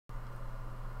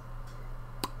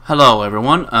Hello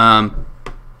everyone.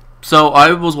 So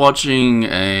I was watching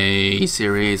a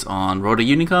series on Road to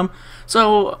Unicum,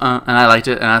 and I liked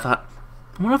it, and I thought,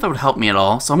 I wonder if that would help me at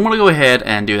all. So I'm gonna go ahead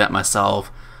and do that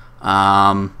myself.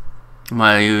 I'm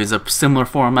gonna use a similar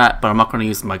format, but I'm not gonna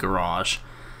use my garage.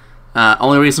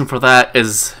 Only reason for that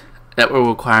is that will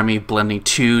require me blending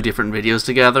two different videos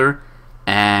together,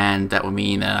 and that would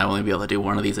mean that I will only be able to do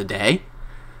one of these a day.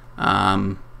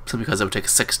 So because it would take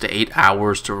 6 to 8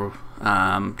 hours to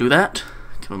do that,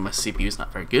 given my CPU is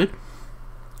not very good.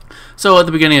 So at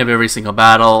the beginning of every single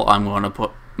battle, I'm going to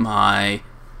put my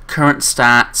current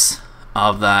stats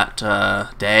of that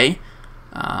day.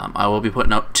 I will be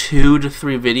putting out 2 to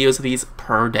 3 videos of these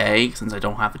per day, since I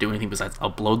don't have to do anything besides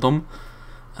upload them,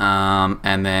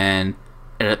 and then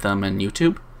edit them in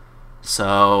YouTube.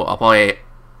 So I'll probably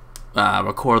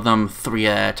record them 3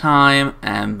 at a time,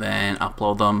 and then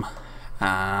upload them,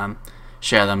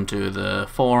 share them to the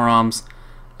forums,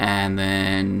 and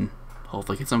then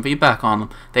hopefully get some feedback on them.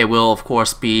 They will, of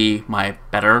course, be my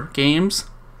better games,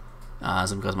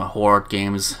 because my horde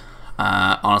games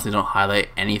honestly don't highlight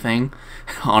anything.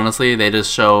 Honestly, they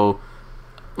just show,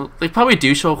 they probably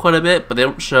do show quite a bit, but they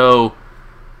don't show,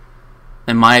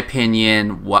 in my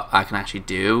opinion, what I can actually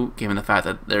do, given the fact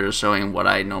that they're showing what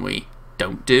I normally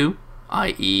don't do,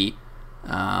 i.e.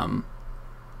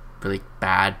 really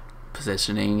bad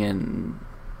positioning and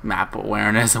map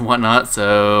awareness and whatnot.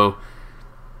 So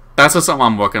that's just something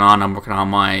I'm working on. I'm working on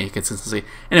my consistency.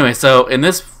 Anyway, so in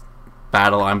this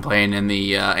battle, I'm playing in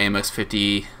the AMX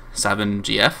 57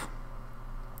 GF.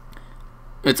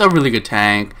 It's a really good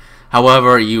tank.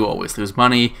 However, you always lose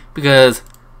money because,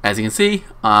 as you can see,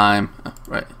 I'm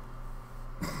not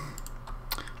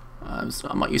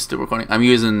used to recording. I'm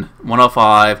using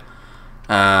 105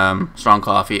 strong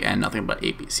coffee and nothing but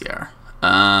APCR.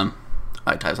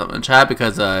 I typed something in chat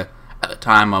because at the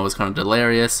time I was kind of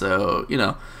delirious, so you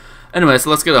know. Anyway,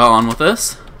 so let's get on with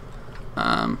this.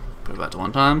 Put it back to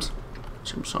 1 times.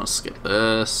 I'm just gonna skip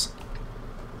this.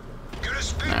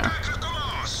 There.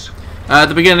 At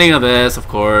the beginning of this, of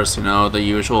course, you know, the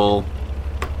usual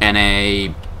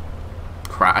NA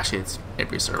crash. It's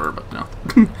every server, but no.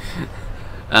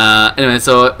 Anyway,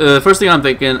 so the first thing I'm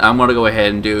thinking, I'm gonna go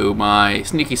ahead and do my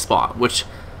sneaky spot, which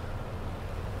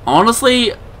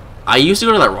honestly, I used to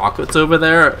go to that rock that's over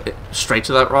there, straight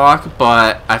to that rock,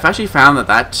 but I've actually found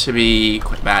that to be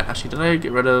quite bad. Actually, did I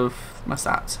get rid of my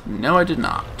stats? No, I did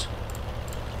not.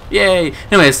 Yay!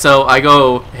 Anyway, so I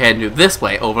go ahead and do this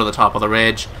way, over the top of the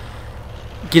ridge,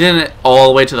 get in it all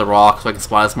the way to the rock so I can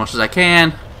spot as much as I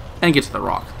can, and get to the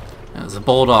rock. And there's a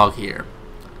bulldog here.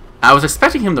 I was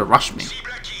expecting him to rush me.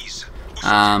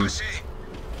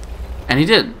 And he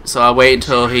didn't. So I wait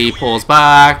until he pulls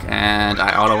back, and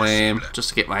I auto aim just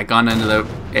to get my gun into the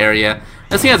area.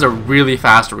 This thing has a really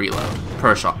fast reload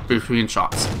per shot, between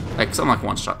shots, like something like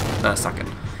 1 shot a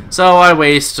second. So I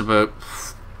waste about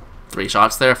 3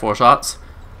 shots there, 4 shots.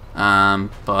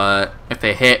 But if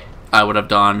they hit, I would have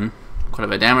done quite a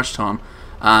bit of damage to him.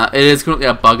 It is currently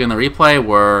a bug in the replay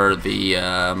where the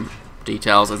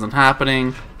details isn't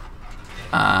happening.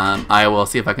 I will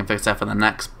see if I can fix that for the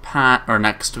next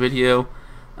next video.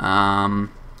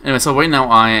 Anyway, so right now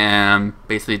I am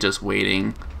basically just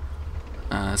waiting,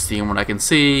 seeing what I can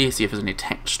see if there's any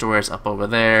tank destroyers up over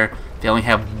there. They only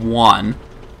have 1,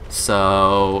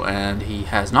 so, and he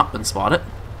has not been spotted.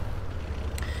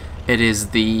 It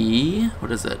is the,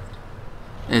 what is it?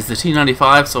 It's the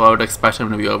T-95, so I would expect him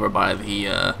to be over by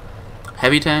the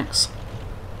heavy tanks.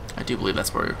 I do believe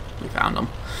that's where we found him.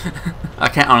 I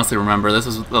can't honestly remember. This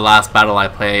was the last battle I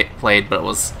played, but it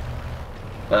was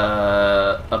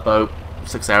about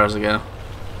 6 hours ago.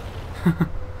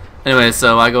 Anyway,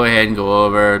 so I go ahead and go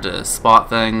over to spot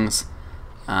things.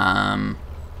 And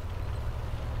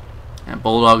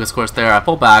Bulldog is, of course, there. I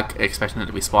pull back, expecting it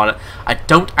to be spotted. I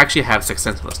don't actually have 6th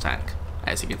Sense for this tank.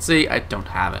 As you can see, I don't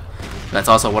have it. That's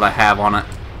also what I have on it.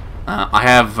 I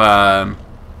have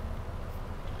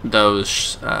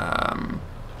those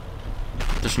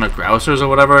additional grousers or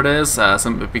whatever it is,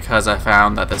 simply because I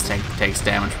found that this tank takes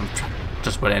damage from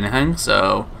just about anything,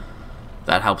 so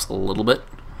that helps a little bit.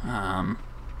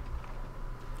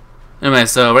 Anyway,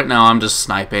 so right now I'm just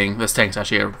sniping. This tank's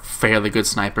actually a fairly good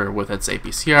sniper with its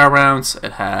APCR rounds.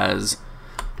 It has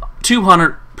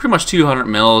 200, pretty much 200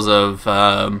 mils of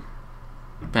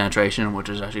penetration, which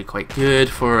is actually quite good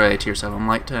for a tier 7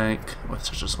 light tank with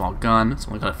such a small gun. It's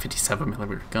only got a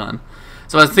 57mm gun.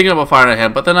 So I was thinking about firing at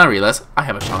him, but then I realized I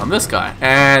have a shot on this guy,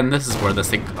 and this is where this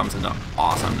thing comes into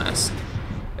awesomeness.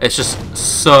 It's just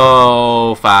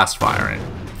so fast firing.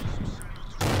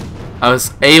 I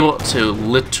was able to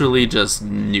literally just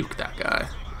nuke that guy.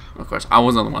 Of course, I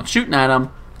wasn't the one shooting at him,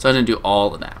 so I didn't do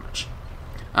all the damage.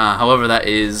 However, that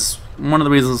is one of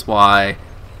the reasons why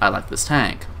I like this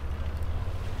tank.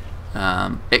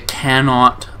 It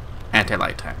cannot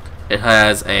anti-light tank. It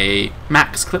has a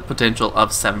max clip potential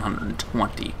of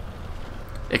 720.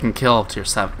 It can kill tier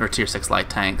 7 or tier 6 light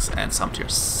tanks and some tier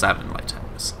 7 light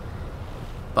tanks,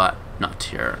 but not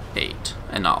tier 8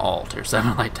 and not all tier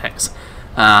 7 light tanks.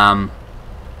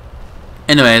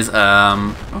 Anyways, I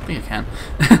don't think I can.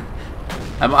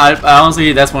 I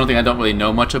honestly, that's one thing I don't really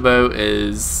know much about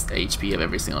is the HP of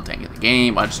every single tank in the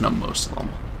game. I just know most of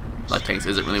them. Light tanks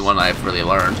isn't really one I've really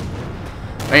learned.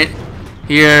 Right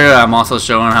here, I'm also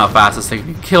showing how fast this thing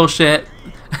can kill shit.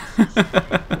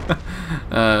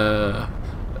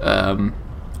 A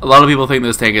lot of people think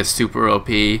this tank is super OP.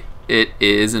 It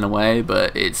is in a way,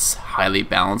 but it's highly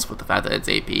balanced with the fact that its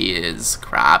AP is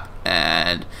crap,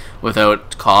 and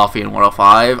without coffee and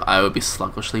 105, I would be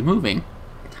sluggishly moving.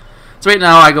 So right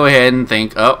now, I go ahead and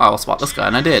think, oh, I will spot this guy,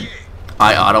 and I did.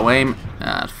 I auto-aim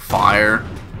and fire,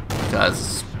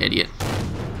 because idiot.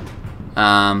 So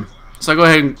I go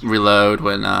ahead and reload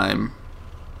when I'm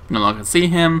no longer see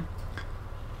him,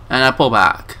 and I pull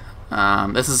back.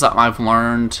 This is something I've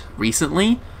learned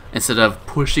recently. Instead of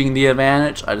pushing the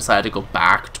advantage, I decided to go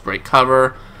back to break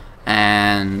cover,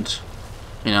 and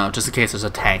you know, just in case there's a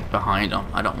tank behind him,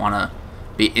 I don't want to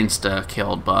be insta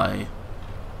killed by,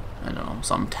 I don't know,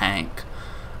 some tank.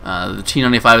 The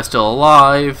T95 is still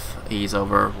alive. He's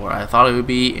over where I thought he would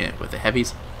be with the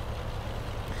heavies.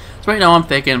 So right now I'm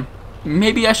thinking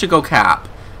maybe I should go cap,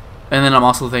 and then I'm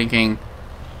also thinking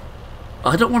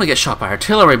I don't want to get shot by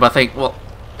artillery, but I think, well,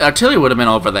 artillery would have been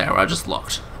over there where I just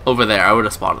looked. Over there, I would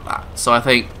have spotted that. So I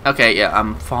think, okay, yeah,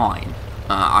 I'm fine.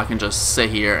 I can just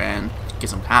sit here and get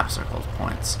some cap circle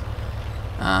points.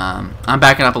 I'm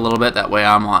backing up a little bit, that way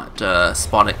I'm not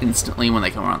spotted instantly when they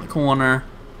come around the corner.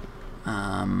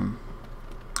 I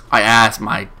asked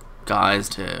my guys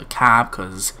to cap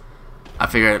because I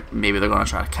figured maybe they're going to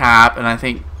try to cap, and I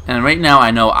think, and right now I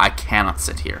know I cannot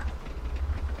sit here.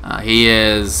 He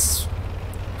is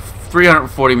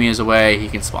 340 meters away. He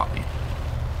can spot me.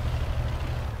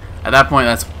 At that point,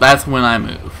 that's when I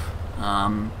move.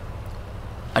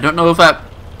 I don't know if that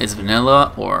is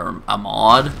vanilla or a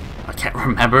mod. I can't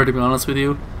remember, to be honest with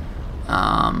you.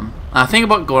 I think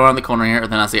about going around the corner here,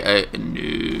 and then I say,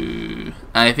 no.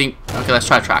 And I think, okay, let's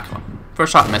try tracking him.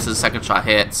 First shot misses, second shot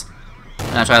hits,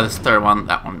 and I try this third one,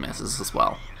 that one misses as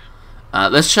well.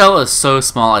 This shell is so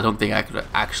small, I don't think I could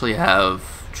actually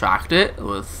have tracked it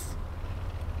with,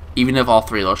 even if all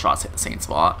three of those shots hit the same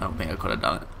spot. I don't think I could have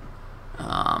done it.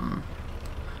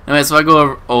 Anyway, so I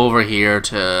go over here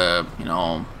to, you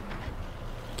know,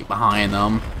 get behind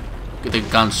them, get the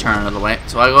guns turned out of the way.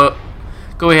 So I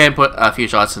go ahead and put a few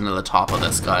shots into the top of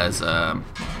this guy's. So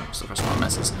the first one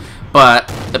misses, but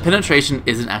the penetration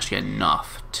isn't actually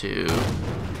enough to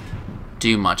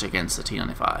do much against the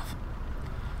T95.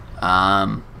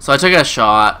 So I took a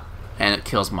shot and it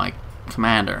kills my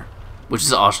commander, which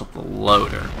is also the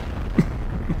loader.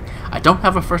 I don't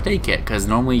have a first aid kit because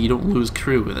normally you don't lose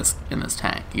crew in this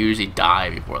tank. You usually die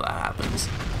before that happens.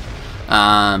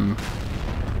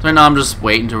 So right now I'm just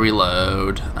waiting to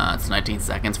reload. It's 19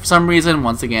 seconds. For some reason,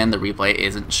 once again, the replay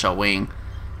isn't showing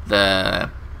the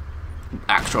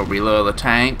actual reload of the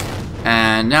tank.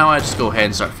 And now I just go ahead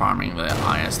and start farming the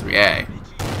IS-3A,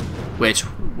 which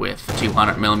with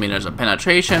 200 millimeters of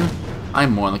penetration,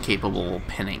 I'm more than capable of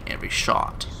pinning every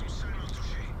shot.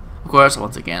 Of course,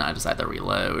 once again, I decide to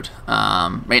reload.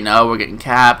 Right now, we're getting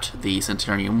capped. The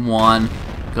Centurion 1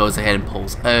 goes ahead and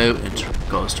pulls out and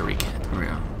goes to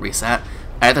reset.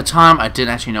 At the time, I didn't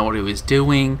actually know what he was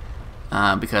doing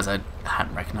because I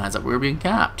hadn't recognized that we were being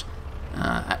capped.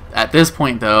 At this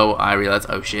point, though, I realized,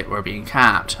 oh shit, we're being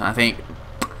capped. And I think,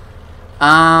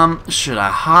 should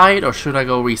I hide or should I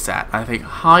go reset? I think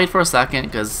hide for a second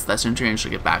because that Centurion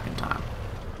should get back in time.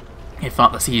 If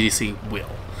not, the CDC will.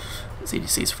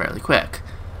 CDC is fairly quick.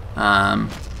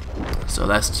 So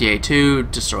that's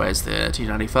TA2 destroys the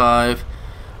T95.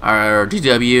 Our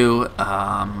DW,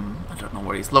 I don't know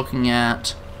what he's looking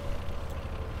at.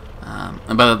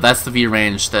 But that's the V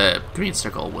range, the green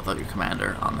circle without your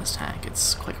commander on this tank.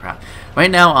 It's quite crap. Right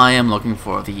now I am looking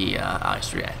for the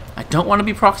IS-3A. I don't want to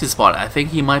be proxy spotted. I think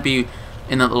he might be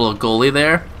in that little goalie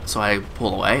there, so I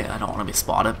pull away. I don't want to be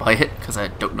spotted by it because I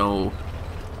don't know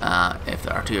if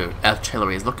the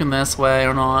artillery is looking this way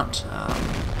or not.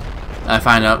 I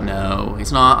find out, no,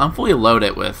 he's not. I'm fully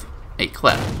loaded with 8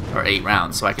 clip, or 8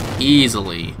 rounds, so I can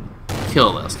easily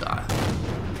kill this guy.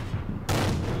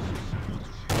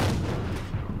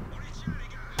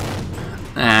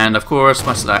 And of course,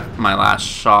 my last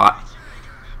shot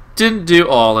didn't do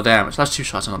all the damage. Last 2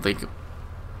 shots, I don't think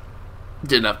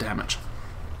did enough damage.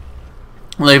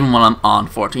 Well, even when I'm on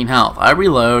 14 health, I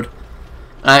reload.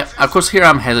 Of course, here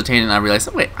I'm hesitating, and I realize,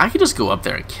 oh, wait, I could just go up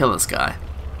there and kill this guy.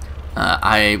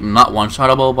 I'm not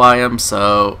one-shottable by him,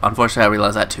 so unfortunately I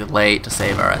realized that too late to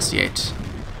save our SDH2.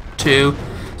 So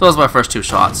those are my first 2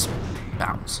 shots.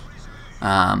 Bounce.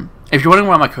 If you're wondering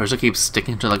why my cursor keeps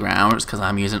sticking to the ground, it's because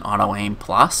I'm using Auto Aim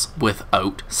Plus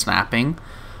without snapping.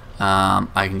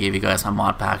 I can give you guys my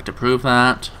mod pack to prove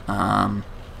that.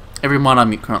 Every mod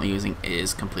I'm currently using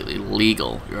is completely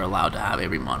legal. You're allowed to have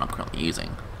every mod I'm currently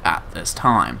using at this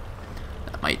time.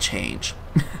 That might change.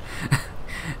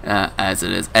 As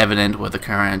it is evident with the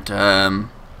current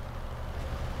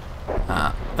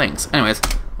things. Anyways,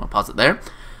 I'll pause it there.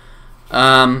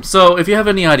 So if you have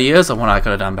any ideas on what I could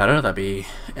have done better,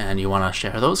 and you want to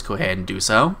share those, go ahead and do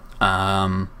so.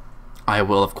 I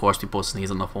will, of course, be posting these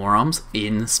on the forums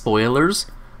in spoilers.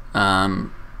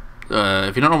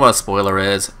 If you don't know what a spoiler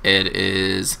is, it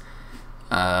is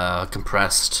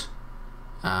compressed.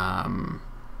 I'm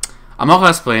not going to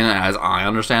explain it as I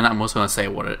understand it. I'm just going to say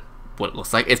what it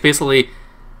looks like. It's basically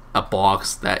a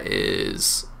box that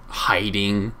is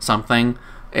hiding something.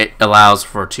 It allows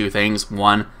for 2 things.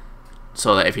 One,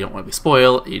 so that if you don't want to be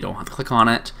spoiled, you don't have to click on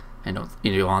it, and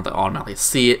you don't have to automatically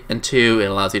see it. And 2, it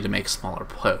allows you to make smaller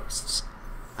posts.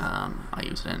 I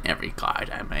use it in every guide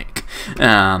I make.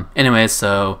 Anyway,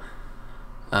 so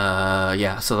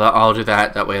yeah, so I'll do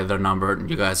that. That way they're numbered, and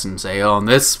you guys can say, oh, in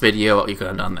this video you could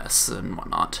have done this and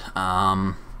whatnot.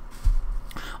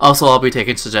 Also, I'll be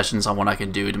taking suggestions on what I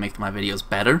can do to make my videos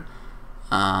better.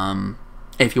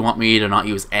 If you want me to not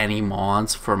use any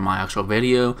mods for my actual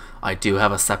video, I do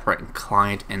have a separate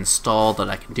client installed that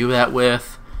I can do that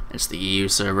with. It's the EU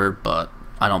server, but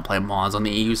I don't play mods on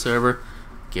the EU server,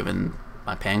 given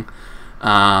my ping.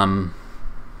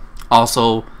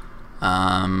 Also,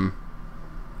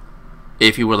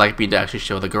 if you would like me to actually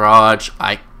show the garage,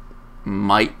 I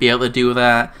might be able to do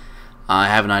that. I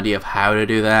have an idea of how to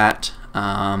do that.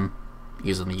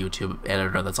 Using the YouTube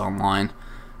editor that's online,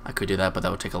 I could do that, but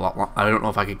that would take a lot long. I don't know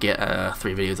if I could get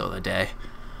 3 videos out of the day.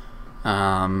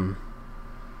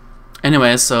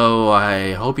 Anyway, so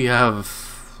I hope you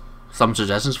have some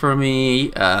suggestions for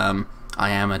me. I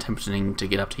am attempting to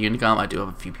get up to Unicum. I do have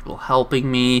a few people helping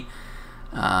me,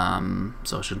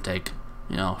 so it shouldn't take,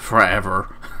 you know,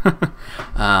 forever.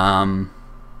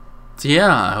 So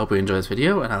yeah, I hope you enjoyed this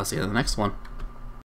video, and I'll see you in the next one.